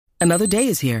Another day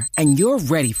is here, and you're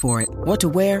ready for it. What to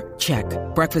wear? Check.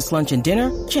 Breakfast, lunch, and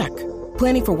dinner? Check.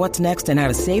 Planning for what's next and how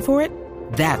to save for it?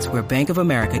 That's where Bank of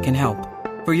America can help.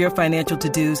 For your financial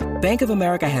to-dos, Bank of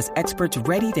America has experts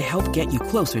ready to help get you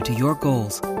closer to your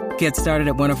goals. Get started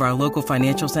at one of our local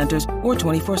financial centers or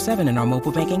 24/7 in our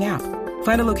mobile banking app.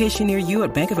 Find a location near you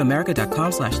at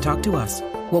bankofamerica.com/talktous.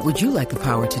 What would you like the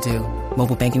power to do?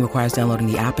 Mobile banking requires downloading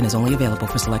the app and is only available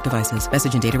for select devices.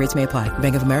 Message and data rates may apply.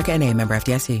 Bank of America N.A., member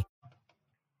FDIC.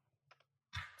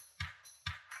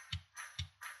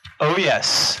 Oh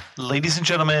yes, ladies and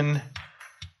gentlemen,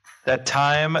 that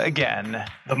time again.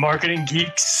 The Marketing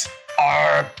Geeks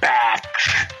are back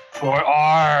for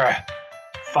our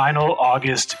final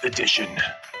August edition.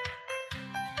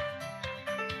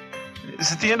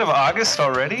 Is it the end of August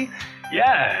already?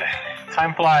 Yeah,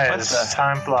 time flies.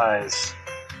 Time flies.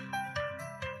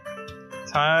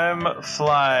 Time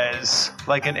flies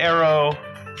like an arrow,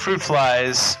 fruit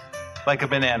flies like a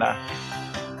banana.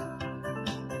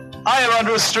 I am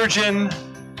Andros Sturgeon,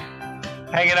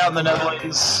 hanging out in the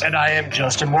Netherlands. And I am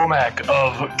Justin Womack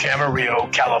of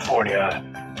Camarillo, California.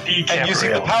 And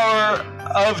using the power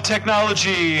of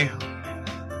technology,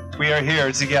 we are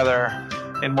here together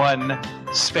in one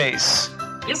space.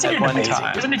 Isn't it amazing?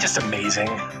 Time. Isn't it just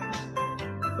amazing?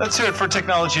 Let's hear it for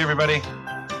technology, everybody.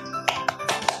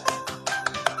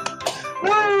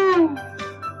 Woo!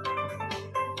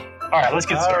 All right, let's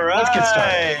get started. Let's get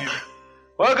started.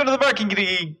 Welcome to the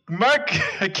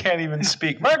I can't even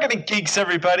speak. Marketing Geeks,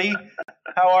 everybody.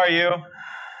 How are you?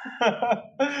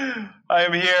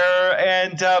 I'm here,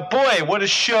 and boy, what a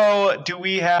show do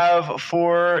we have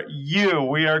for you.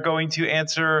 We are going to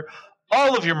answer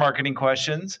all of your marketing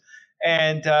questions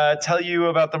and tell you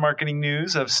about the marketing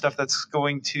news of stuff that's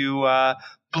going to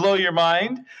blow your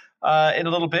mind. In a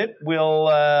little bit, we'll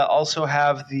also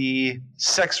have the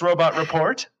Sex Robot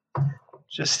Report,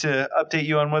 just to update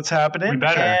you on what's happening. We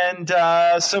better. And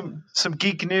some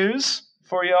geek news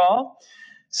for you all.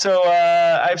 So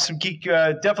I have some geek,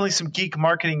 definitely some geek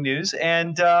marketing news.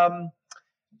 And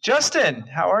Justin,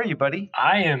 how are you, buddy?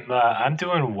 I'm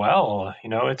doing well. You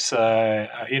know, it's but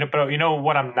you know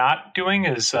what I'm not doing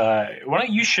is why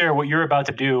don't you share what you're about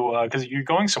to do? Because you're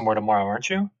going somewhere tomorrow, aren't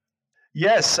you?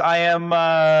 Yes, I am.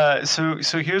 So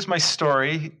here's my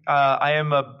story. I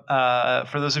am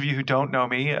for those of you who don't know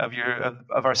me,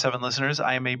 of our 7 listeners,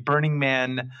 I am a Burning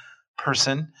Man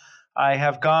person. I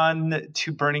have gone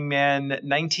to Burning Man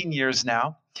 19 years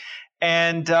now,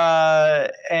 and I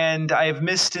have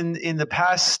missed in the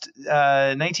past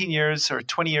 19 years or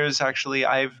 20 years actually.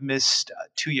 I've missed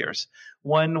 2 years.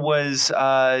 One was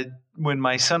when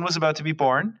my son was about to be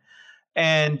born.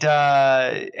 And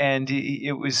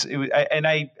it was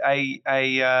I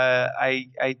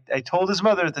told his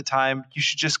mother at the time, you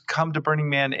should just come to Burning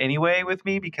Man anyway with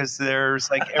me, because there's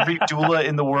like every doula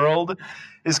in the world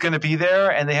is going to be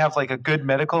there, and they have like a good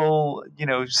medical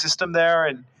system there.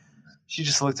 And she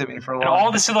just looked at me for a long time.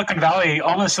 All the Silicon Valley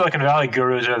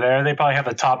gurus are there. They probably have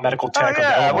the top medical tech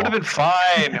available. It would have been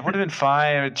fine. It would have been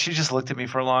fine. She just looked at me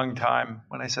for a long time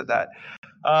when I said that.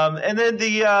 And then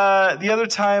the other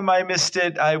time I missed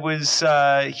it, I was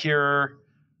here.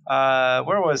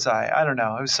 Where was I? I don't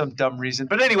know. It was some dumb reason.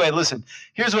 But anyway, listen.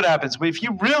 Here's what happens. If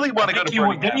you really want to go to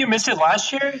Burning Man, didn't you miss it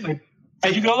last year?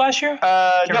 Did you go last year?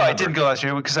 No, I didn't go last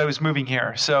year because I was moving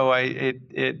here. So you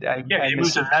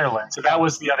moved to the Netherlands. So that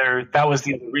was the other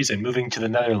reason, moving to the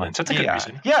Netherlands. That's a good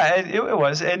reason. Yeah, it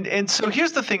was. And so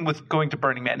here's the thing with going to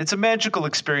Burning Man. It's a magical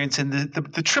experience, and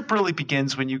the trip really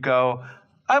begins when you go,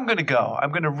 I'm going to go. I'm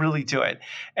going to really do it.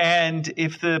 And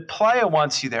if the playa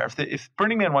wants you there, if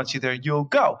Burning Man wants you there, you'll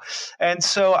go. And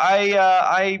so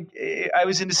I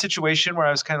was in a situation where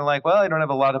I was kind of like, well, I don't have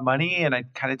a lot of money, and I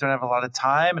kind of don't have a lot of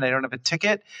time, and I don't have a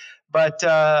ticket, but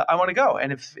I want to go.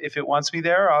 And if it wants me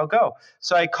there, I'll go.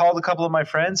 So I called a couple of my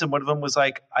friends, and one of them was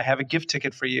like, I have a gift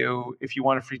ticket for you. If you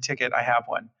want a free ticket, I have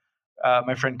one.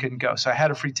 My friend couldn't go, so I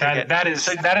had a free ticket. That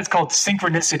is called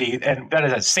synchronicity, and that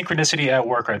is a synchronicity at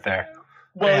work right there.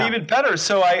 Well, even better.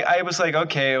 So I was like,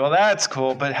 okay, well, that's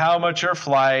cool, but how much are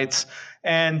flights?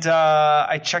 And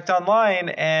I checked online,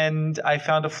 and I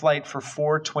found a flight for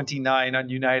 $429 on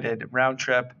United round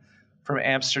trip from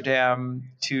Amsterdam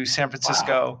to San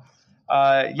Francisco.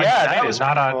 Wow. That was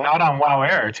not on WoW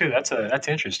Air too. That's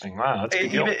interesting. Wow, that's a good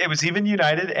deal. It was even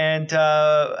United, and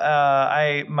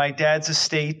my dad's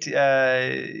estate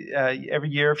every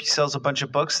year, if he sells a bunch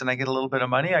of books, then I get a little bit of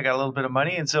money. I got a little bit of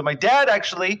money, and so my dad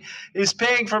actually is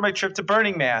paying for my trip to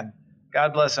Burning Man.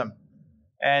 God bless him.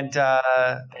 And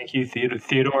thank you,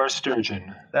 Theodore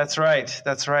Sturgeon. That's right.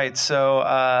 That's right. So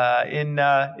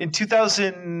in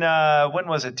 2000, when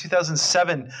was it?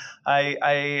 2007.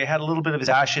 I had a little bit of his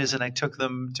ashes, and I took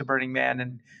them to Burning Man,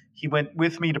 and he went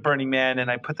with me to Burning Man, and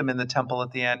I put them in the temple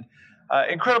at the end.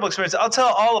 Incredible experience. I'll tell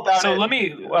all about it. So let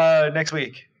me next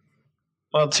week.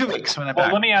 Well, 2 weeks when I'm well,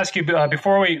 back. let me ask you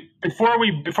before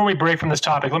we break from this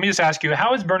topic. Let me just ask you,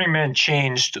 how has Burning Man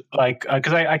changed? Like,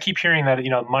 because I keep hearing that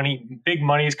big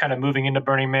money is kind of moving into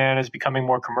Burning Man, is becoming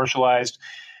more commercialized.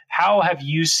 How have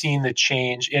you seen the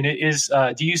change? And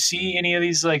do you see any of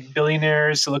these like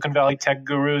billionaires, Silicon Valley tech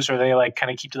gurus, or are they like kind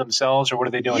of keep to themselves, or what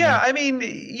are they doing? Yeah, now? I mean,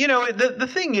 the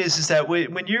thing is that when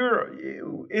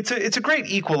it's a great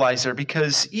equalizer,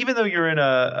 because even though you're in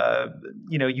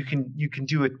you can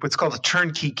do what's called a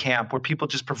turnkey camp, where people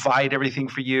just provide everything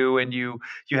for you, and you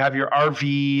have your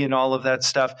RV and all of that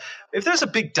stuff. If there's a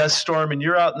big dust storm and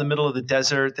you're out in the middle of the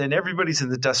desert, then everybody's in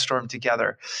the dust storm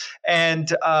together,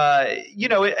 and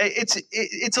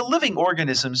it's a living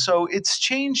organism. So it's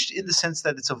changed in the sense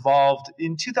that it's evolved.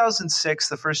 In 2006,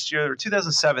 the first year, or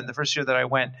 2007, the first year that I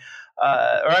went,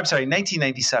 or I'm sorry,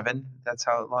 1997. That's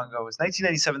how long ago it was.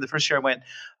 1997, the first year I went.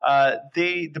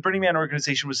 The Burning Man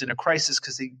organization was in a crisis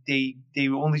because they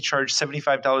only charged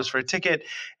 $75 for a ticket,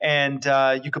 and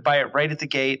you could buy it right at the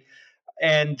gate.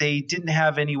 And they didn't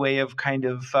have any way of kind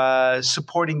of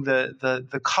supporting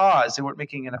the cause. They weren't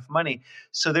making enough money.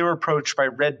 So they were approached by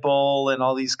Red Bull and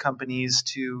all these companies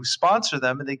to sponsor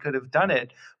them, and they could have done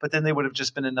it, but then they would have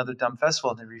just been another dumb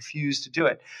festival, and they refused to do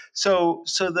it. So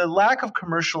the lack of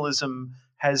commercialism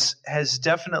has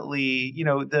definitely,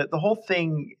 the whole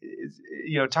thing,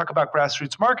 talk about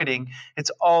grassroots marketing,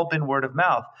 it's all been word of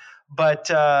mouth.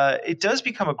 But it does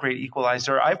become a great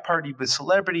equalizer. I've partied with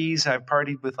celebrities. I've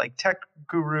partied with like tech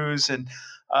gurus. And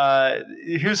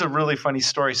here's a really funny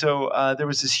story. So there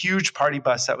was this huge party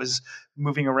bus that was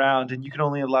moving around, and you could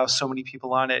only allow so many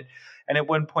people on it. And at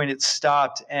one point it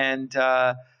stopped, and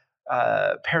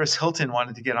Paris Hilton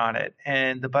wanted to get on it.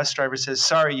 And the bus driver says,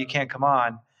 "Sorry, you can't come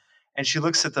on." And she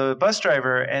looks at the bus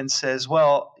driver and says,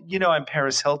 "Well, I'm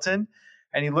Paris Hilton."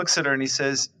 And he looks at her and he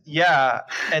says, "Yeah,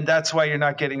 and that's why you're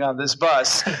not getting on this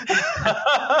bus."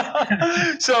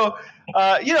 So,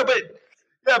 but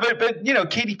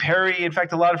Katy Perry, in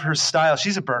fact, a lot of her style,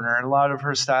 she's a burner, and a lot of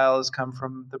her style has come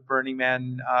from the Burning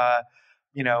Man,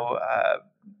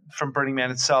 from Burning Man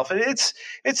itself. And it's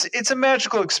a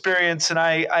magical experience, and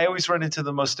I always run into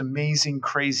the most amazing,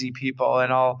 crazy people,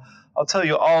 and I'll tell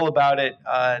you all about it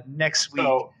next week.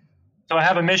 So I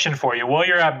have a mission for you. While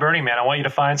you're at Burning Man, I want you to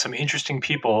find some interesting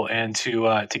people and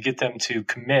to get them to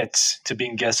commit to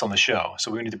being guests on the show.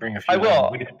 So we need to bring a few. I will.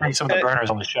 We need to bring some of the burners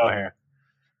on the show here.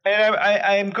 And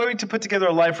I'm going to put together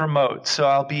a live remote. So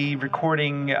I'll be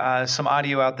recording some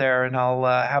audio out there, and I'll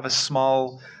have a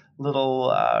small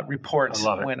little report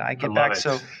when I get back.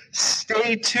 So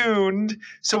stay tuned.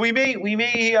 So we may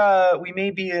be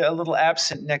a little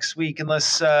absent next week,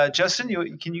 unless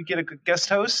Justin, can you get a guest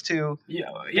host to?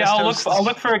 I'll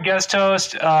look for a guest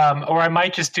host, or I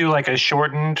might just do like a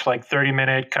shortened, like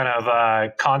 30-minute kind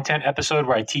of content episode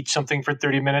where I teach something for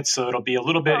 30 minutes. So it'll be a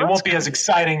little bit. It won't be as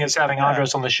exciting as having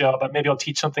Andres on the show, but maybe I'll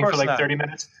teach something for like 30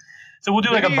 minutes. So we'll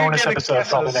do like a bonus episode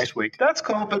probably next week. That's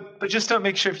cool, but just don't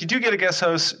make sure, if you do get a guest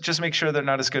host, just make sure they're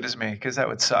not as good as me, because that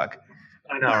would suck.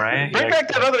 I know, right? Bring back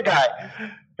that other guy.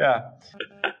 Yeah.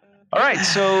 All right,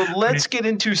 so let's get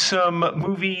into some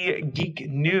movie geek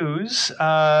news.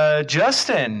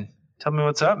 Justin, tell me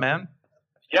what's up, man.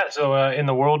 Yeah, so in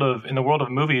the world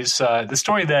of movies, the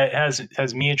story that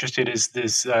has me interested is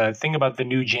this thing about the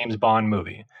new James Bond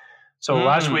movie. So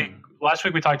last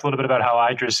week we talked a little bit about how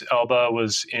Idris Elba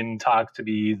was in talk to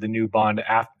be the new Bond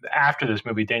after this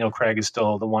movie. Daniel Craig is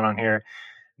still the one on here.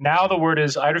 Now the word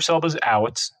is Idris Elba's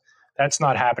out. That's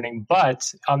not happening.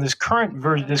 But on this current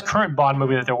Bond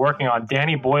movie that they're working on,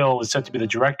 Danny Boyle is set to be the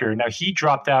director. Now he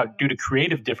dropped out due to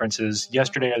creative differences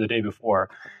yesterday or the day before.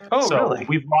 Oh, so really?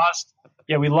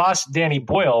 We lost Danny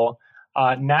Boyle.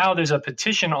 Now there's a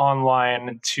petition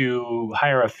online to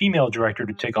hire a female director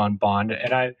to take on Bond,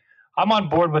 and I'm on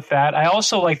board with that. I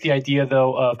also like the idea,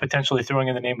 though, of potentially throwing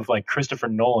in the name of like Christopher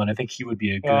Nolan. I think he would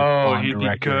be a good Bond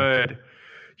director.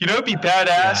 Be good. It'd be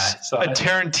badass. A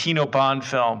Tarantino Bond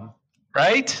film,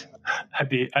 right? I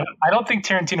don't think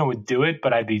Tarantino would do it,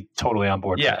 but I'd be totally on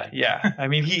board. Yeah, yeah. I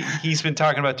mean, he's been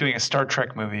talking about doing a Star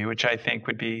Trek movie, which I think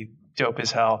would be dope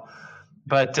as hell.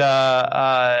 But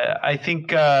I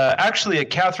think actually a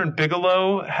Catherine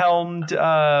Bigelow helmed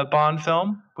Bond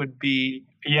film would be.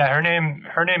 Yeah, her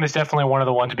name is definitely one of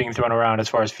the ones being thrown around as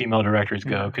far as female directors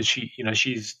go, because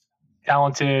she's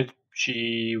talented,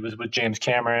 She was with James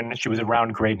Cameron. She was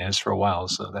around greatness for a while.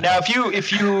 So now,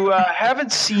 if you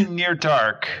haven't seen Near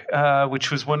Dark, which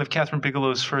was one of Catherine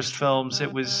Bigelow's first films,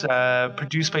 it was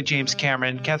produced by James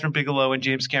Cameron. Catherine Bigelow and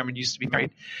James Cameron used to be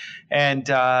married, and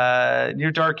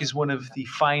Near Dark is one of the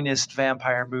finest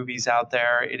vampire movies out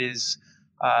there. It is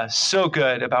so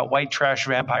good about white trash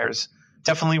vampires.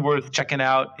 Definitely worth checking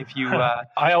out if you.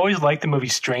 I always liked the movie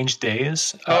Strange Days.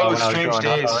 Strange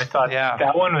Days! I thought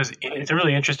that one it's a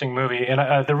really interesting movie,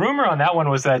 and the rumor on that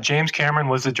one was that James Cameron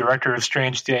was the director of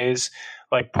Strange Days,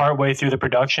 like partway through the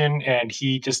production, and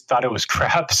he just thought it was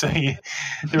crap. So there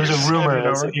was a rumor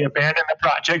that he abandoned the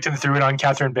project and threw it on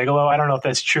Catherine Bigelow. I don't know if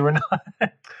that's true or not.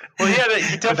 Well, he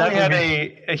definitely had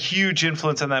a huge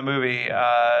influence on that movie,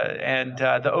 and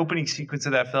the opening sequence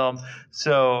of that film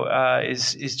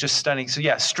is just stunning. So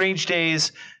yeah, Strange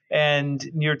Days and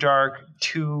Near Dark,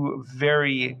 two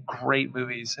very great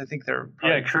movies. I think they're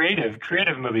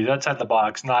creative movies outside the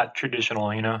box, not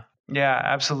traditional, Yeah,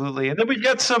 absolutely. And then we've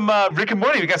got some Rick and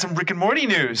Morty. We got some Rick and Morty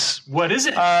news. What is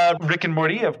it? Rick and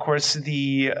Morty, of course,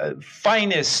 the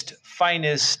finest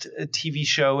TV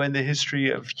show in the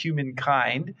history of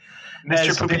humankind.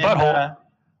 Mr. Poopy Butthole.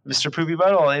 Mr. Poopy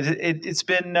Butthole. It's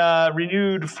been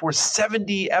renewed for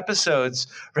 70 episodes.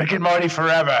 Rick and Morty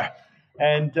forever.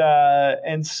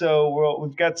 And so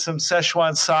we've got some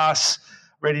Szechuan sauce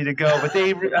ready to go. But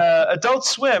they Adult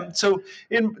Swim. So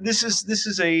this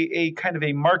is a kind of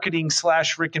a marketing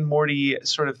 / Rick and Morty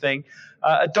sort of thing.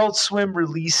 Adult Swim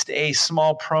released a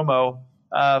small promo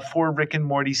for Rick and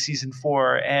Morty season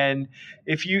 4, and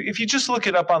if you just look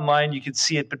it up online, you can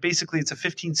see it. But basically, it's a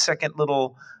 15-second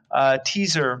little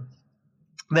teaser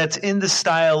that's in the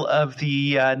style of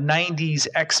the 90s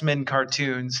X-Men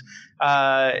cartoons,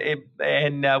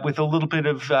 and with a little bit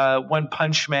of One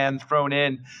Punch Man thrown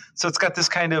in. So it's got this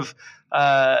kind of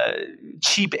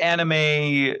cheap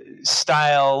anime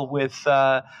style with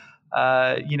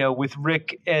with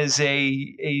Rick as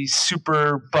a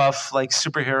super buff like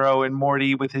superhero, and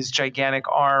Morty with his gigantic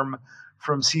arm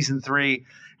from season 3,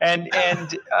 and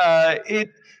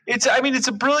it's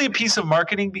a brilliant piece of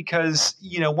marketing because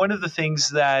one of the things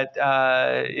that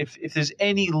if there's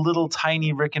any little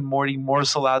tiny Rick and Morty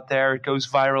morsel out there, it goes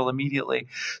viral immediately.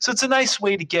 So it's a nice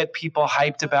way to get people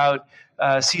hyped about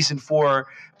season 4.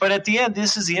 But at the end,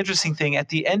 this is the interesting thing. At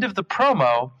the end of the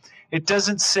promo, it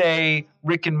doesn't say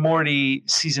Rick and Morty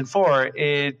season 4.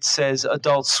 It says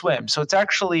Adult Swim. So it's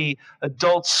actually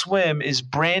Adult Swim is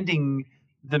branding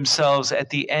themselves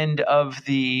at the end of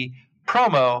the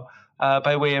promo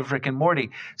by way of Rick and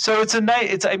Morty. So it's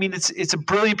a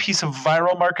brilliant piece of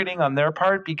viral marketing on their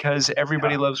part because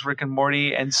everybody loves Rick and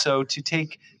Morty. And so to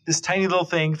take this tiny little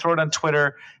thing, throw it on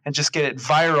Twitter, and just get it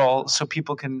viral so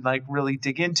people can really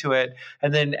dig into it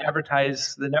and then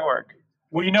advertise the network.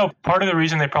 Well, part of the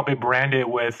reason they probably brand it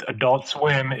with Adult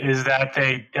Swim is that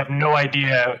they have no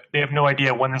idea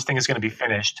when this thing is going to be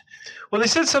finished. Well, they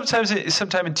said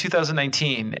sometime in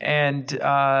 2019, and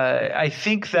I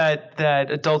think that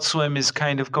Adult Swim is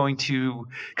kind of going to,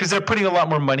 because they're putting a lot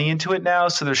more money into it now,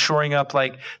 so they're shoring up,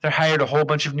 they're hired a whole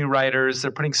bunch of new writers,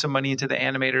 they're putting some money into the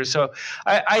animators. So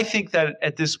I think that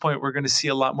at this point we're going to see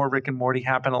a lot more Rick and Morty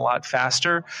happen a lot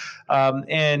faster.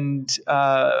 And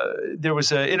there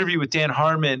was an interview with Dan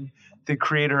Harmon, the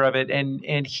creator of it,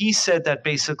 and he said that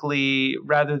basically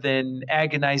rather than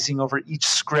agonizing over each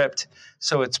script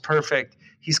so it's perfect,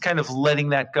 he's kind of letting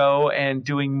that go and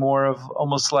doing more of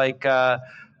almost like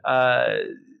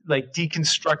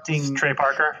deconstructing Trey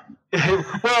Parker.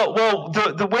 well,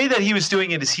 the way that he was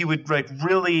doing it is he would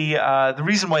really the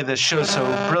reason why the show's so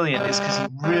brilliant is because he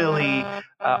really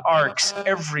arcs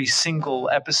every single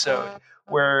episode,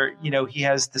 where he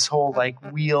has this whole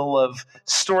wheel of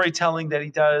storytelling that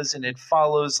he does, and it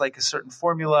follows a certain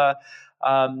formula,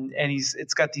 and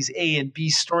it's got these A and B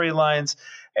storylines.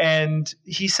 And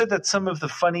he said that some of the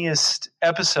funniest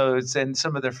episodes and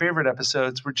some of their favorite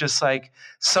episodes were just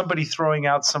somebody throwing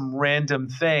out some random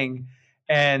thing,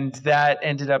 and that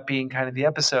ended up being kind of the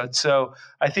episode. So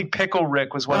I think Pickle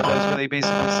Rick was one of those where they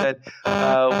basically said,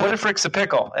 what if Rick's a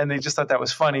pickle? And they just thought that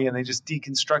was funny, and they just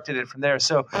deconstructed it from there.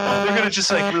 So they're going to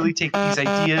just really take these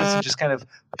ideas and just kind of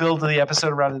build the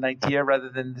episode around an idea rather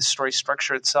than the story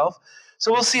structure itself. So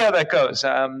we'll see how that goes.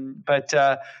 But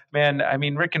man, I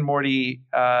mean, Rick and Morty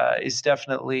is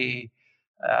definitely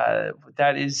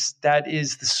that is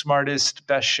the smartest,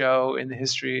 best show in the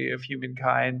history of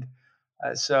humankind.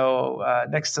 So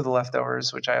next to The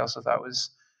Leftovers, which I also thought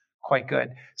was quite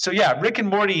good. So yeah, Rick and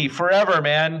Morty forever,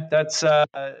 man. That's it.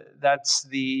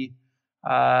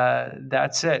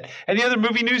 Any other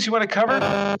movie news you want to cover?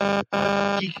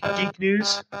 Geek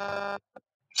news?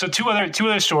 So two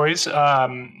other stories.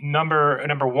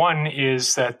 Number one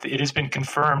is that it has been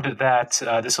confirmed that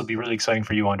this will be really exciting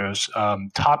for you, Andros.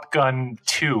 Top Gun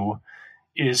 2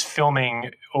 is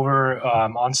filming over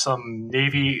on some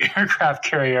Navy aircraft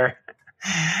carrier.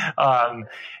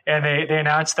 And they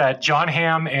announced that John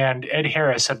Hamm and Ed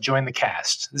Harris have joined the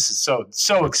cast. This is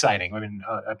so exciting. I mean,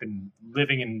 I've been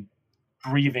living and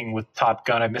breathing with Top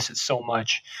Gun. I miss it so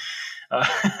much. Are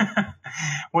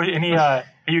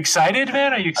you excited,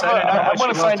 man? Are you excited? I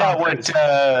want to find out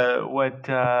what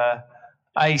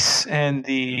ICE and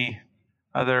the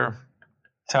other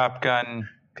Top Gun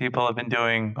people have been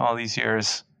doing all these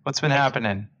years. What's been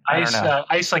happening?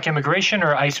 ICE like immigration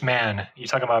or Iceman? You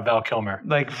talking about Val Kilmer?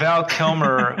 Like Val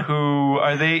Kilmer, who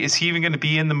are they? Is he even going to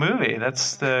be in the movie?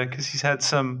 That's because he's had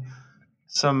some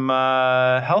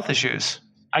health issues.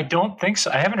 I don't think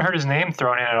so. I haven't heard his name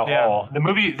thrown in at all. The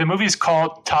movie is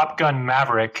called Top Gun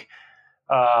Maverick.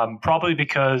 Probably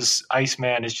because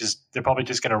Iceman they're probably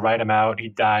just going to write him out. He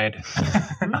died.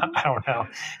 I don't know.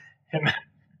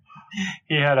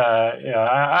 He had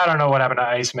I don't know what happened to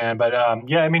Iceman, but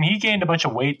I mean, he gained a bunch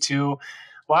of weight too.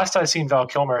 Last I seen Val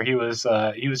Kilmer, he was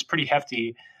pretty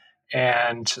hefty,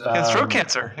 and he has throat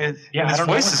cancer. His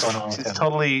voice is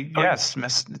totally it's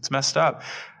messed up.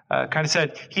 Kind of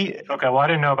said he. Okay, well, I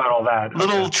didn't know about all that.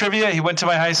 Little trivia: he went to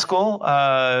my high school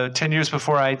 10 years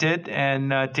before I did,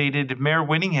 and dated Mare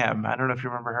Winningham. I don't know if you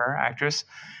remember her, actress,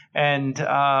 and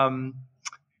Kevin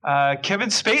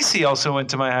Spacey also went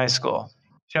to my high school.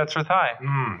 Chatsworth High.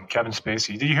 Kevin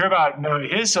Spacey. Did you hear about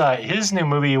his new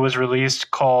movie was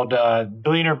released called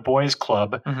Billionaire Boys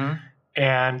Club,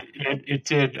 and it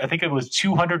did. I think it was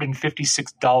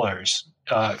 $256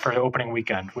 for the opening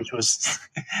weekend, which was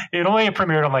it only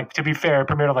premiered on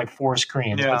premiered on 4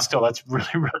 screens, but still that's really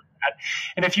bad.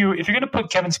 And if you're going to put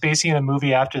Kevin Spacey in a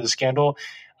movie after the scandal,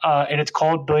 and it's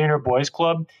called Billionaire Boys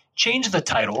Club, change the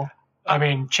title. I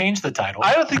mean, change the title.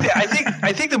 I don't think that.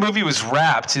 I think the movie was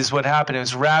wrapped. Is what happened. It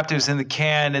was wrapped. It was in the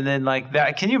can, and then like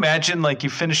that. Can you imagine? Like you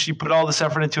put all this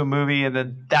effort into a movie, and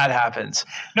then that happens.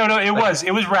 No, it was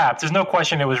wrapped. There's no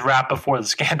question it was wrapped before the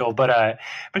scandal. But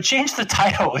change the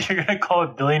title. You're gonna call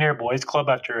it Billionaire Boys Club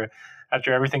after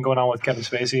everything going on with Kevin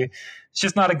Spacey. It's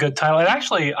just not a good title. I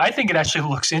think it actually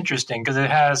looks interesting because it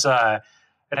has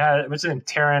what's it,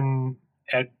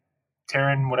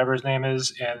 Taron, whatever his name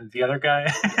is, and the other guy.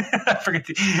 I forget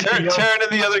Taron and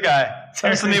the other guy.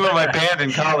 That's the name of my band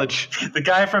in college. The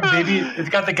guy from It's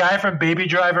got the guy from Baby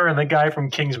Driver and the guy from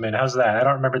Kingsman. How's that? I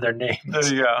don't remember their names. There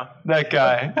you go. That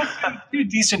guy. Two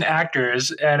decent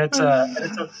actors, and it's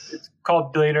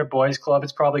called Billionaire Boys Club.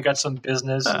 It's probably got some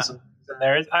business and some in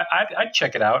there. I'd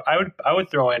check it out. I would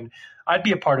throw in. I'd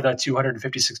be a part of that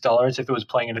 $256 if it was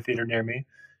playing in a theater near me,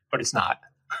 but it's not.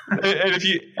 And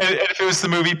if it was the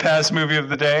Movie Pass movie of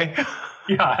the day,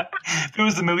 if it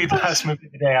was the Movie Pass movie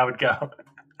of the day, I would go.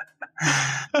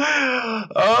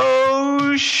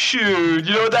 Oh shoot!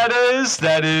 You know what that is?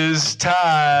 That is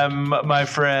time, my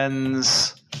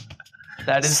friends.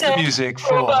 That is the music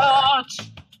for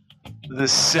the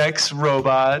Sex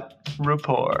Robot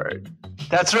Report.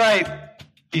 That's right.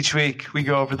 Each week we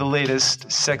go over the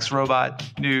latest sex robot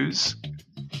news.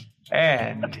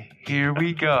 And here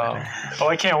we go. Oh,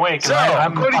 I can't wait because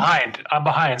I'm behind. I'm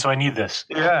behind, so I need this.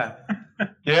 Yeah.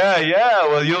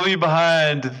 Well, you'll be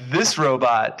behind this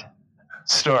robot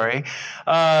story.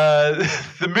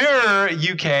 The Mirror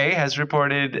UK has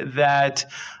reported that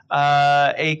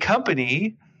a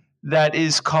company that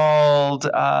is called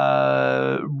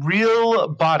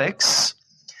Realbotics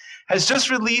has just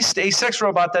released a sex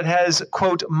robot that has,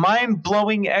 quote,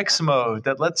 mind-blowing X mode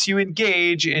that lets you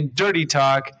engage in dirty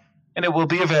talk, and it will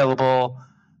be available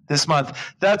this month.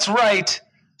 That's right.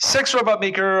 Sex robot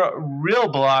maker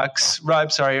Realbotics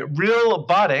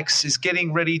is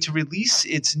getting ready to release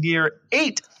its near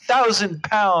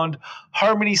 8,000-pound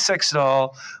Harmony sex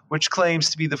doll, which claims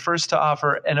to be the first to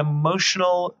offer an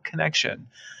emotional connection.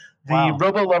 The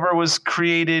Robo Lover was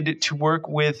created to work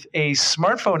with a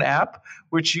smartphone app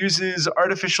which uses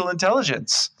artificial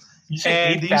intelligence. You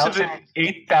said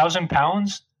 8,000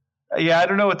 pounds? Yeah, I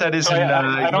don't know what that is in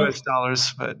US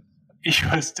dollars, but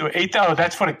US 8,000.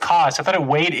 That's what it costs. I thought it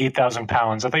weighed 8,000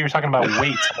 pounds. I thought you were talking about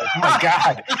weight. Like, oh my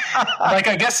god! Like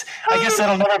I guess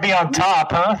that'll never be on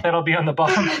top, huh? That'll be on the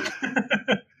bottom.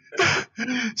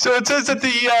 So it says that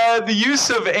the use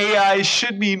of AI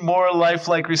should mean more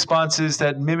lifelike responses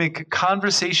that mimic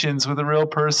conversations with a real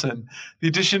person. The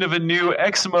addition of a new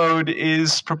X mode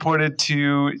is purported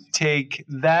to take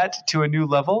that to a new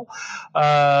level,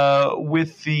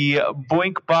 with the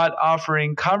BoinkBot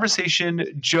offering conversation,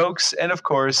 jokes, and of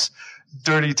course,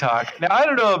 dirty talk. Now, I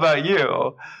don't know about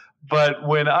you, But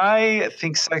when I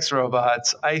think sex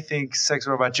robots, I think sex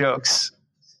robot jokes.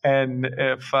 And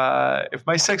if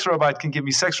my sex robot can give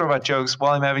me sex robot jokes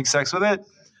while I'm having sex with it,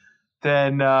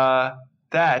 then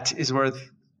that is worth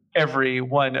every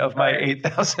one of my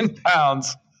 8,000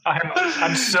 pounds.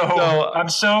 I'm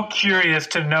so curious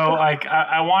to know. Like,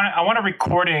 I want a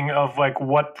recording of like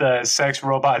what the sex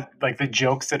robot, like the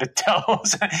jokes that it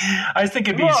tells. I think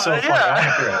it'd be so funny.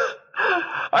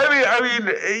 I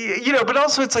mean, but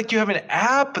also it's like you have an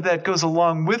app that goes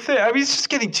along with it. I mean, it's just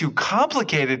getting too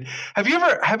complicated. Have you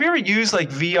ever used like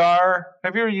VR?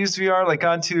 Have you ever used VR, like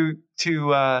gone to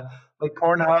like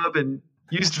Pornhub and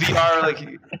used VR?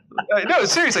 Like, no,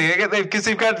 seriously, because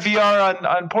they've got VR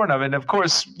on Pornhub, and of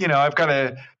course, I got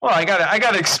to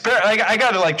experiment. I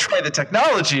got to like try the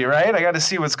technology, right? I got to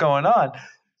see what's going on.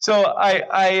 So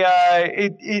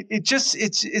it's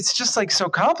just like so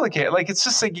complicated. Like, it's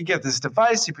just like you get this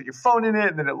device, you put your phone in it,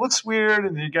 and then it looks weird,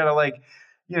 and you got to like,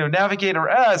 navigate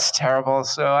around. It's terrible.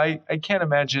 So I can't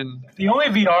imagine. The only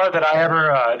VR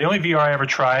I ever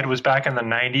tried was back in the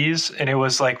 90s, and it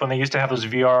was like when they used to have those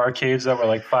VR arcades that were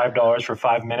like $5 for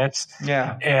 5 minutes.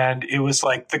 Yeah, and it was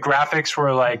like the graphics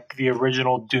were like the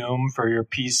original Doom for your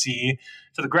PC.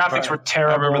 So the graphics were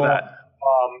terrible. I remember that.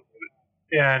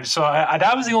 And so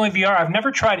that was the only VR. I've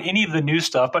never tried any of the new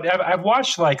stuff, but I've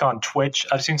watched like on Twitch.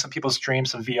 I've seen some people stream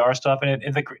some VR stuff, and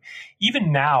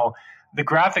even now the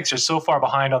graphics are so far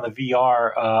behind on the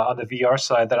VR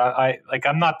side that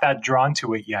I'm not that drawn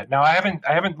to it yet. Now I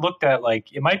haven't looked at,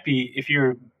 like, it might be if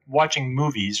you're watching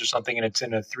movies or something and it's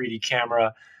in a 3D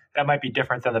camera, that might be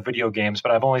different than the video games.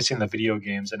 But I've only seen the video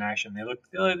games in action. They look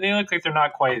like they're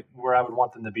not quite where I would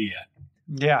want them to be yet.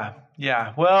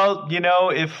 Yeah. Well,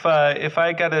 if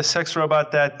I got a sex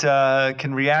robot that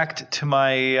can react to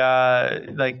my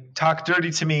like talk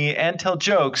dirty to me and tell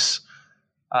jokes,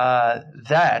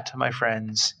 that, my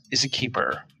friends, is a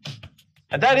keeper.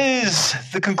 And that is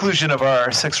the conclusion of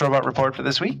our sex robot report for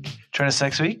this week. Join us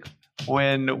next week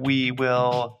when we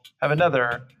will have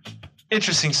another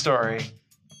interesting story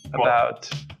about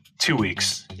 2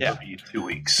 weeks. Yeah, 2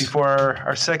 weeks before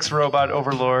our sex robot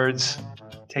overlords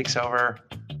takes over.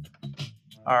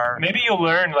 Maybe you'll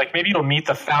learn, like, maybe you'll meet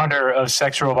the founder of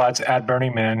Sex Robots at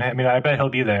Burning Man. I mean, I bet he'll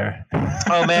be there.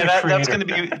 Oh man,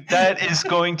 that is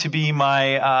going to be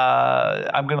my.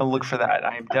 I'm going to look for that.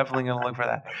 I'm definitely going to look for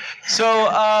that. So,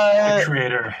 the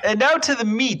creator. And now to the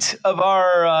meat of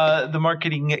our the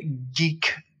Marketing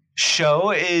Geek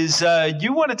show is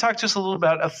you want to talk to us a little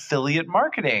about affiliate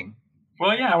marketing.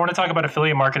 Well, yeah, I want to talk about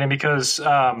affiliate marketing because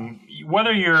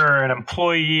whether you're an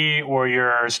employee or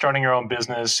you're starting your own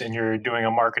business and you're doing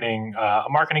a marketing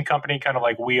company, kind of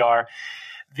like we are,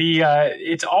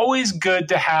 it's always good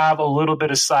to have a little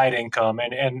bit of side income.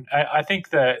 And I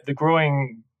think the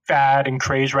growing fad and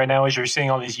craze right now is you're seeing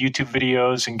all these YouTube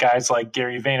videos and guys like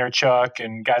Gary Vaynerchuk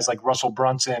and guys like Russell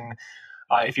Brunson.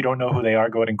 If you don't know who they are,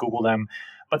 go ahead and Google them.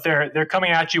 But they're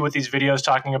coming at you with these videos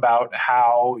talking about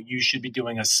how you should be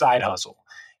doing a side hustle.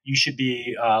 You should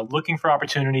be looking for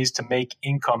opportunities to make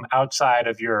income outside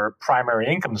of your primary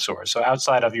income source. So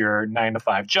outside of your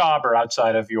 9-to-5 job or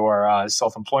outside of your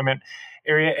self-employment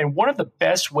area. And one of the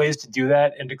best ways to do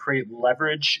that and to create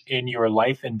leverage in your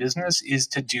life and business is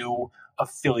to do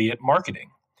affiliate marketing.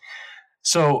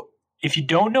 So if you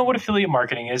don't know what affiliate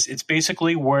marketing is, it's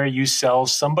basically where you sell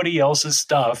somebody else's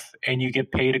stuff and you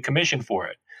get paid a commission for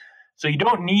it. So you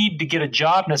don't need to get a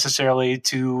job necessarily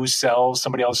to sell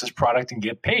somebody else's product and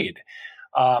get paid.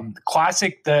 I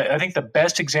think the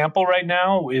best example right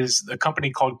now is a company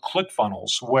called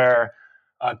ClickFunnels, where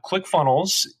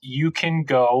ClickFunnels, you can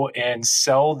go and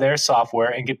sell their software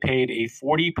and get paid a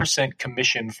 40%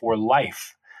 commission for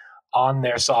life on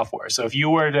their software. So if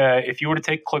you were to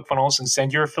take ClickFunnels and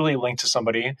send your affiliate link to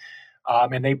somebody,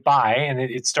 and they buy, and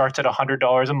it starts at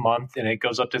 $100 a month and it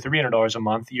goes up to $300 a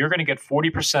month, you're going to get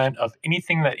 40% of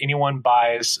anything that anyone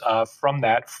buys from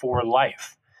that for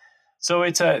life. So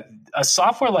it's a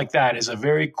software like that is a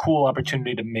very cool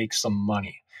opportunity to make some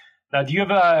money. Now, do you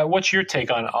have what's your take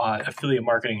on affiliate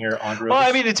marketing here, Andres? Well,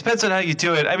 I mean, it depends on how you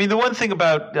do it. I mean, the one thing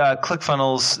about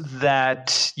ClickFunnels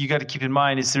that you got to keep in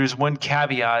mind is there's one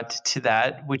caveat to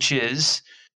that, which is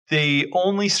they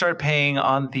only start paying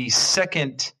on the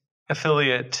second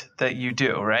affiliate that you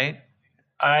do, right?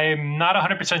 I'm not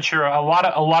 100% sure. A lot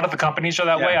of the companies are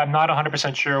that way. I'm not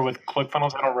 100% sure with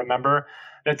ClickFunnels. I don't remember.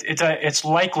 It's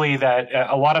likely that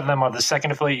a lot of them are the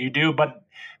second affiliate you do, but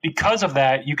because of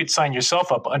that, you could sign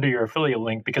yourself up under your affiliate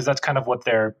link because that's kind of what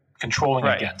they're controlling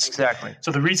against. Exactly.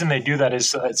 So the reason they do that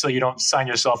is so you don't sign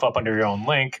yourself up under your own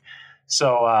link.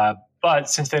 So But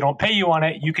since they don't pay you on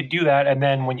it, you could do that. And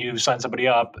then when you sign somebody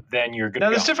up, then you're good Now,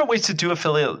 to there's go. different ways to do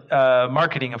affiliate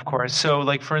marketing, of course. So,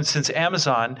 like, for instance,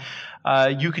 Amazon,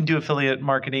 you can do affiliate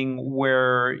marketing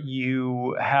where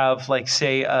you have, like,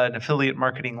 say, an affiliate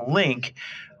marketing link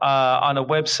on a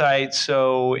website.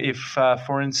 So if,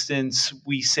 for instance,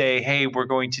 we say, hey, we're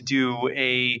going to do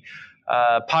a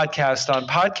podcast on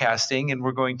podcasting, and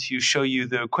we're going to show you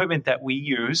the equipment that we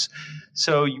use.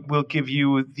 So we'll give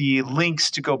you the links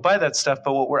to go buy that stuff.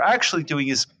 But what we're actually doing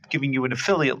is giving you an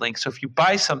affiliate link. So if you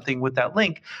buy something with that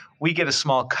link, we get a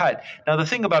small cut. Now, the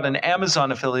thing about an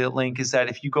Amazon affiliate link is that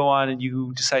if you go on and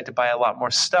you decide to buy a lot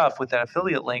more stuff with that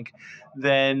affiliate link,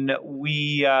 then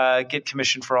we get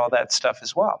commission for all that stuff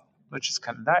as well, which is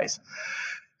kind of nice.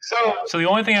 So the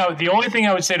only thing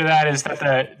I would say to that is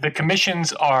that the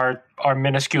commissions are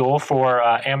minuscule for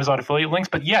Amazon affiliate links.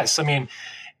 But yes, I mean,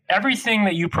 everything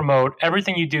that you promote,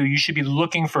 everything you do, you should be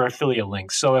looking for affiliate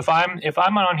links. So if I'm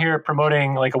on here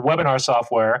promoting like a webinar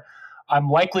software, I'm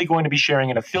likely going to be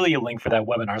sharing an affiliate link for that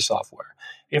webinar software.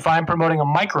 If I'm promoting a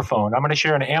microphone, I'm going to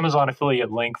share an Amazon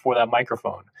affiliate link for that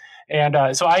microphone. And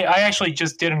so I actually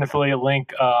just did an affiliate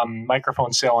link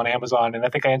microphone sale on Amazon, and I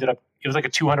think it was like a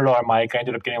 $200 mic. I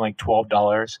ended up getting like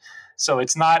 $12. So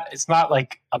it's not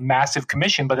like a massive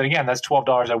commission, but then again, that's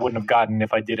 $12 I wouldn't have gotten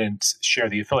if I didn't share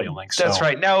the affiliate link. So that's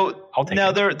right. Now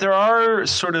it. there are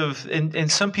sort of, and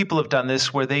some people have done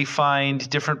this where they find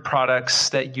different products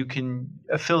that you can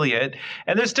affiliate,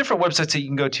 and there's different websites that you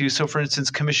can go to. So for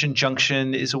instance, Commission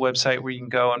Junction is a website where you can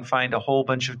go and find a whole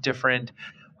bunch of different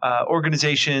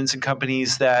organizations and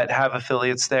companies that have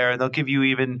affiliates there, and they'll give you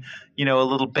even, a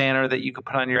little banner that you could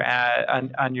put on your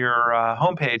ad on your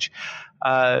homepage.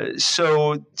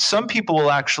 So some people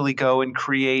will actually go and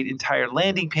create entire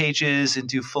landing pages and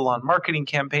do full-on marketing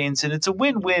campaigns, and it's a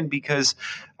win-win because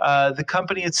the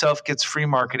company itself gets free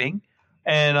marketing,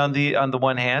 and on the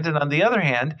one hand, and on the other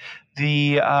hand,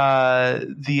 they're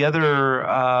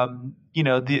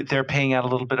paying out a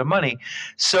little bit of money.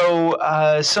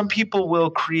 So some people will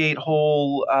create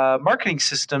whole marketing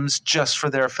systems just for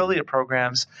their affiliate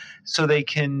programs so they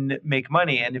can make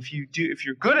money. And if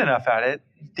you're good enough at it,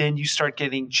 then you start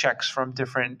getting checks from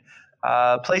different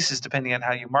places depending on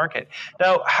how you market.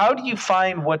 Now, how do you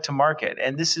find what to market?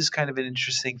 And this is kind of an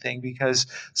interesting thing because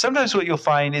sometimes what you'll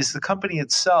find is the company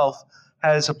itself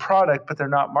has a product, but they're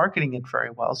not marketing it very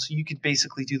well. So you could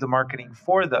basically do the marketing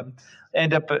for them,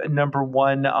 end up at number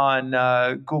one on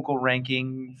Google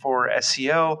ranking for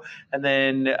SEO, and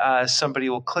then somebody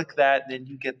will click that, and then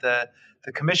you get the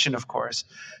commission, of course.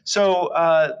 So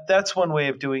that's one way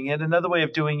of doing it. Another way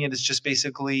of doing it is just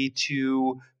basically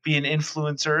to be an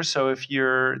influencer. So if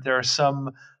there are some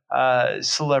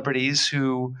celebrities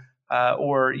who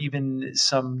or even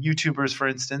some YouTubers, for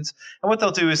instance. And what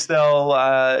they'll do is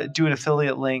they'll do an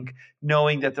affiliate link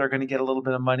knowing that they're going to get a little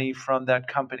bit of money from that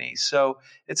company. So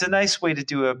it's a nice way to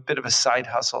do a bit of a side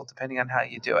hustle, depending on how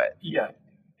you do it. Yeah.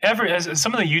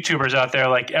 Some of the YouTubers out there,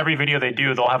 like every video they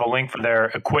do, they'll have a link for their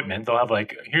equipment. They'll have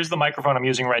like, here's the microphone I'm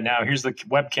using right now. Here's the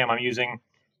webcam I'm using.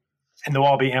 And they'll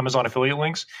all be Amazon affiliate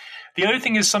links. The other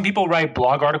thing is some people write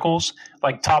blog articles,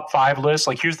 like top 5 lists.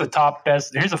 Like here's the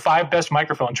 5 best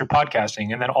microphones for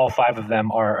podcasting. And then all 5 of them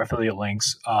are affiliate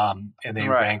links. And they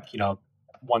rank,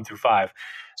 1 through 5.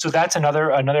 So that's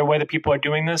another way that people are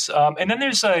doing this. And then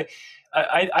there's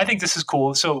I think this is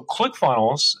cool. So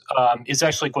ClickFunnels is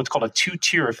actually what's called a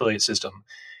 2-tier affiliate system.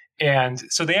 And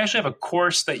so they actually have a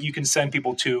course that you can send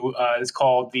people to. It's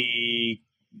called the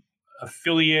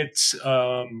affiliate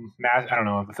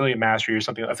affiliate mastery or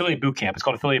something, affiliate bootcamp. It's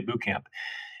called affiliate bootcamp.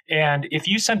 And if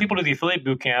you send people to the affiliate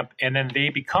bootcamp and then they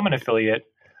become an affiliate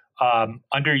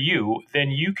under you, then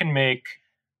you can make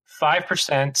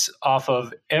 5% off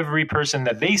of every person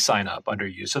that they sign up under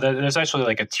you. So there's actually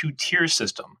like a 2-tier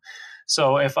system.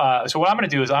 So what I'm going to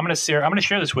do is I'm going to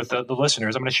share this with the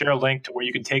listeners. I'm going to share a link to where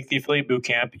you can take the affiliate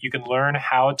bootcamp. You can learn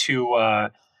how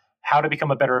to become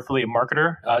a better affiliate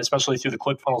marketer, especially through the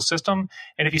ClickFunnels system.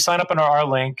 And if you sign up under our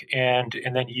link and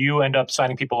then you end up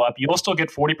signing people up, you'll still get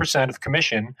 40% of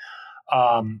commission.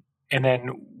 And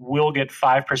then we'll get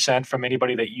 5% from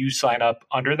anybody that you sign up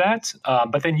under that.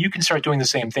 But then you can start doing the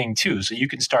same thing too. So you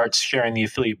can start sharing the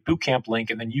affiliate bootcamp link,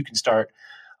 and then you can start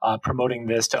promoting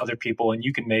this to other people, and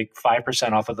you can make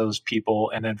 5% off of those people,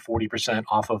 and then 40%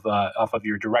 off of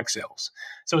your direct sales.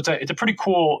 So it's a pretty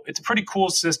cool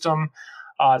system.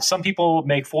 Some people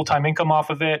make full-time income off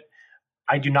of it.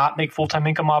 I do not make full-time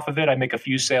income off of it. I make a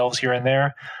few sales here and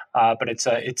there, but it's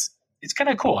it's kind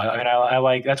of cool. I mean, I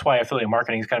like, that's why affiliate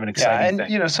marketing is kind of an exciting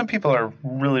thing. And some people are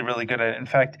really, really good at it. In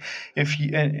fact, if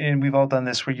you, and we've all done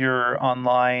this, where you're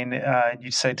online, you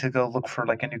decide to go look for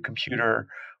like a new computer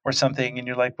or something, and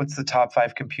you're like, what's the top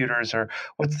 5 computers, or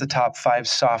what's the top 5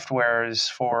 softwares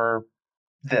for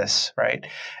this, right?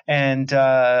 And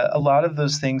a lot of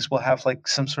those things will have like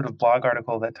some sort of blog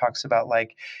article that talks about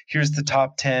like, here's the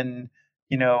top 10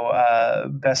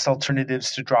 best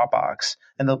alternatives to Dropbox,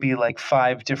 and there'll be like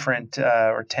 5 different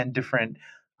or 10 different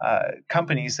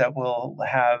companies that will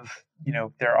have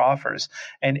their offers,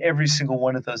 and every single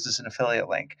one of those is an affiliate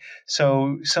link.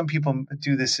 So some people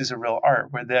do this as a real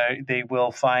art, where they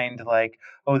will find like,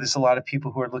 oh, there's a lot of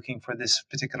people who are looking for this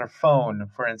particular phone,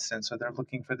 for instance, or they're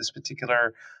looking for this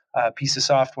particular piece of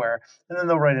software, and then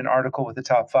they'll write an article with the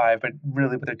top 5. But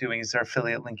really, what they're doing is they're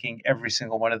affiliate linking every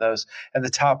single one of those, and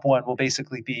the top one will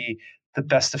basically be the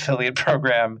best affiliate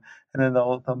program, and then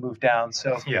they'll move down.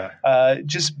 So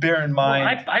just bear in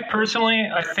mind. Well, I personally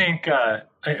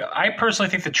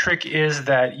think the trick is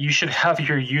that you should have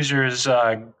your users'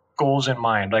 goals in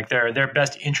mind, like their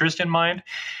best interest in mind,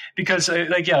 because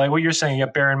like what you're saying,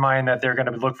 bear in mind that they're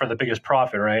going to look for the biggest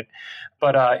profit, right?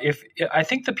 But I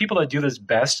think the people that do this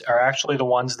best are actually the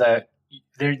ones that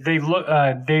they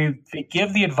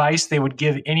give the advice they would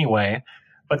give anyway.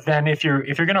 But then if you're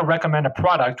going to recommend a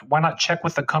product, why not check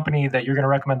with the company that you're going to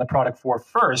recommend the product for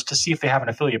first to see if they have an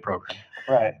affiliate program?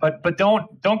 Right. But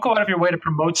don't go out of your way to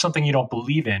promote something you don't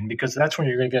believe in, because that's when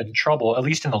you're going to get in trouble, at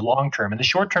least in the long term. In the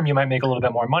short term, you might make a little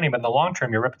bit more money, but in the long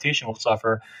term, your reputation will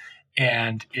suffer,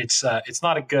 and it's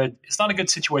not a good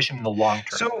situation in the long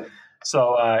term.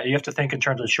 So you have to think in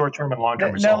terms of short term and long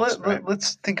term results. Now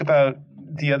let's think about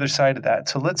the other side of that.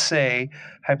 So let's say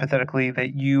hypothetically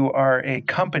that you are a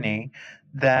company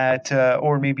that,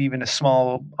 or maybe even a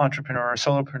small entrepreneur or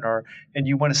solopreneur, and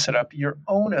you want to set up your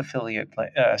own affiliate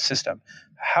system.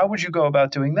 How would you go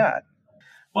about doing that?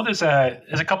 Well, there's a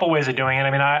couple ways of doing it.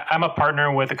 I mean, I'm a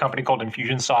partner with a company called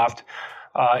Infusionsoft.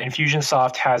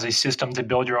 Infusionsoft has a system to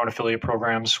build your own affiliate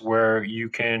programs where you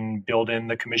can build in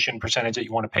the commission percentage that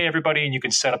you want to pay everybody, and you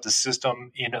can set up the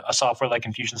system in a software like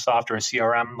Infusionsoft or a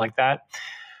CRM like that.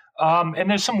 And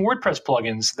there's some WordPress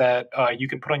plugins that you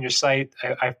can put on your site.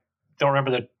 I don't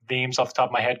remember the names off the top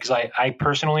of my head, because I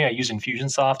personally use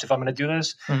Infusionsoft if I'm going to do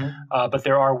this. Mm-hmm. But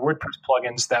there are WordPress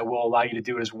plugins that will allow you to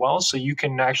do it as well. So you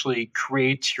can actually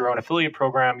create your own affiliate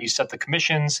program. You set the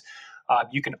commissions.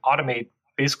 You can automate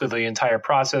basically the entire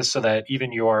process so that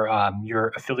even your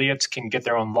affiliates can get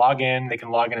their own login. They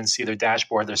can log in and see their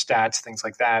dashboard, their stats, things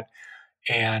like that.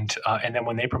 And then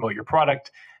when they promote your product,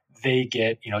 they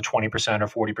get 20%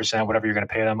 or 40%, whatever you're going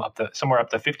to pay them, somewhere up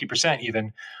to 50%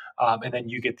 even. And then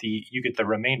you get the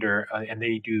remainder, and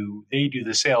they do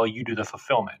the sale, you do the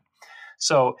fulfillment.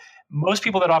 So most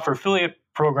people that offer affiliate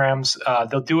programs,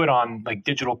 they'll do it on like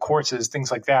digital courses,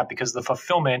 things like that, because the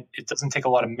fulfillment, it doesn't take a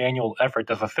lot of manual effort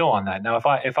to fulfill on that. Now,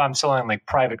 if I'm selling like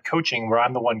private coaching where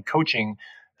I'm the one coaching,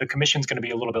 the commission's going to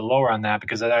be a little bit lower on that,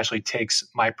 because that actually takes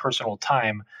my personal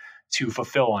time to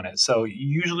fulfill on it. So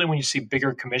usually when you see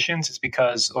bigger commissions, it's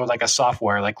because, or like a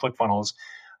software like ClickFunnels,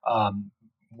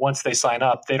 once they sign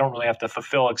up, they don't really have to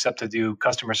fulfill except to do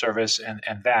customer service and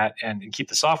keep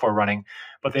the software running,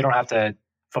 but they don't have to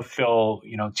fulfill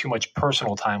too much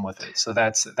personal time with it. So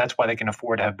that's why they can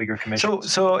afford to have bigger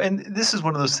commissions. So and this is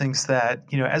one of those things that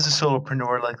as a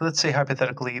solopreneur, like let's say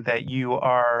hypothetically that you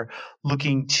are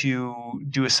looking to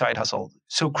do a side hustle.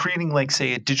 So creating like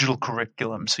say a digital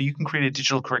curriculum. So you can create a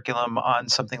digital curriculum on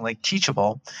something like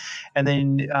Teachable, and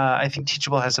then I think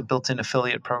Teachable has a built-in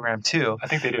affiliate program too. I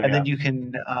think they do. And then you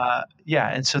can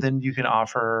and so then you can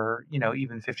offer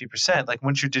even 50%. Like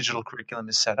once your digital curriculum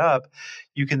is set up,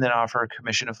 you can then offer a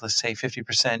commission of, let's say,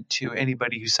 50% to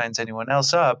anybody who signs anyone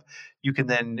else up. You can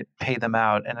then pay them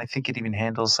out, and I think it even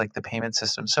handles like the payment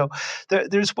system. So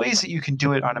there's ways that you can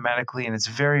do it automatically, and it's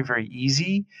very, very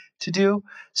easy to do.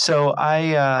 So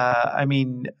I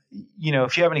mean,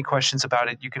 if you have any questions about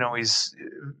it, you can always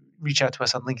reach out to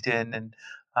us on LinkedIn, and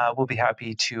we'll be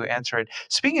happy to answer it.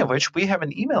 Speaking of which, we have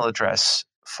an email address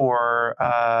for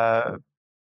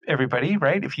everybody,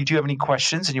 right? If you do have any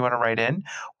questions and you want to write in,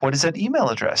 what is that email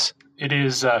address? It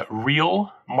is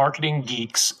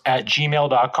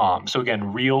realmarketinggeeks@gmail.com. So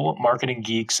again,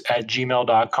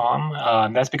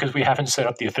 realmarketinggeeks@gmail.com. That's because we haven't set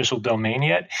up the official domain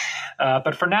yet.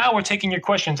 But for now, we're taking your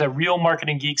questions at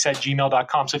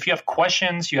realmarketinggeeks@gmail.com. So if you have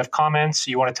questions, you have comments,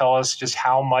 you want to tell us just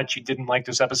how much you didn't like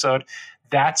this episode,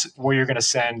 that's where you're going to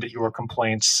send your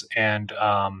complaints and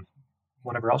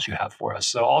whatever else you have for us.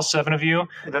 So all 7 of you,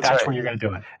 that's right, where you're going to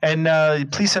do it.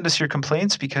 And please send us your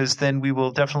complaints, because then we will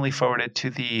definitely forward it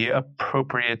to the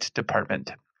appropriate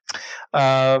department.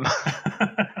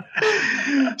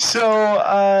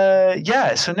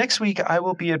 So next week I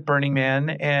will be at Burning Man,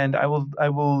 and I will,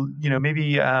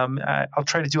 maybe I'll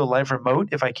try to do a live remote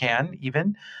if I can.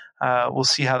 Even we'll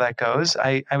see how that goes.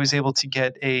 I was able to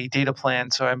get a data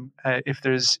plan, so I'm if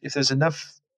there's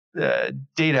enough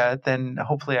data, then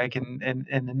hopefully I can,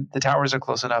 and the towers are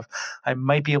close enough, I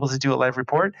might be able to do a live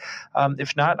report.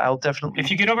 If not, I'll definitely.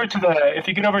 If you get over to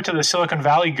the Silicon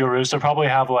Valley gurus, they'll probably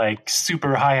have like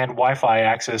super high-end Wi-Fi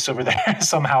access over there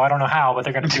somehow. I don't know how, but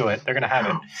they're going to do it. They're going to have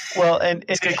it. Well, and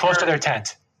let's get close to their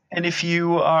tent. And if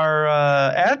you are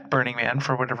at Burning Man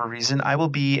for whatever reason, I will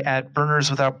be at Burners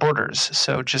Without Borders.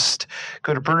 So just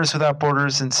go to Burners Without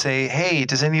Borders and say, "Hey,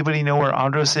 does anybody know where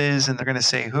Andros is?" And they're going to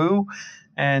say, "Who?"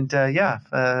 And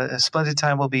a splendid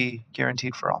time will be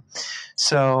guaranteed for all.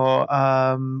 So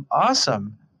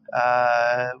awesome.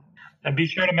 And be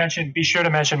sure to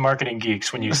mention Marketing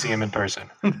Geeks when you see him in person.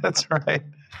 That's right.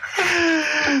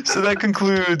 So that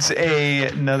concludes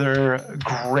another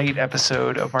great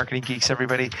episode of Marketing Geeks,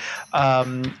 everybody. I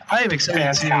am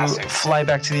excited to fly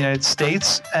back to the United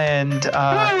States, and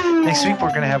next week we're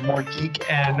going to have more geek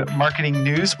and marketing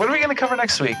news. What are we going to cover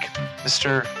next week,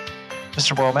 Mr.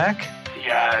 Womack?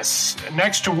 Yes.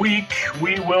 Next week,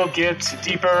 we will get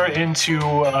deeper into,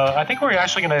 I think we're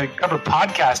actually going to cover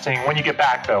podcasting when you get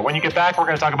back, though. When you get back, we're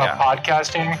going to talk about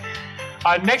podcasting.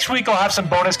 Next week, I'll have some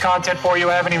bonus content for you.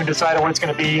 I haven't even decided what it's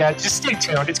going to be yet. Just stay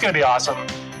tuned. It's going to be awesome.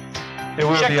 It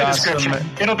will be awesome. Description.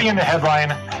 It'll be in the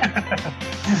headline.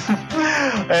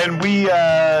 And we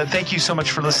thank you so much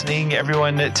for listening.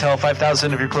 Everyone, tell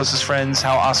 5,000 of your closest friends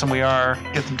how awesome we are.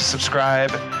 Get them to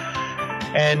subscribe.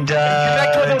 And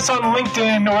connect with us on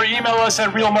LinkedIn or email us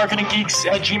at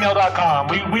realmarketinggeeks@gmail.com.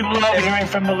 We love hearing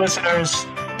from the listeners.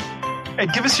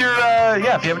 And give us your, if you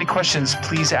have any questions,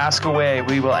 please ask away.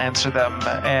 We will answer them,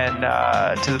 and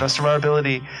to the best of our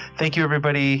ability. Thank you,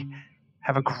 everybody.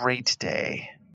 Have a great day.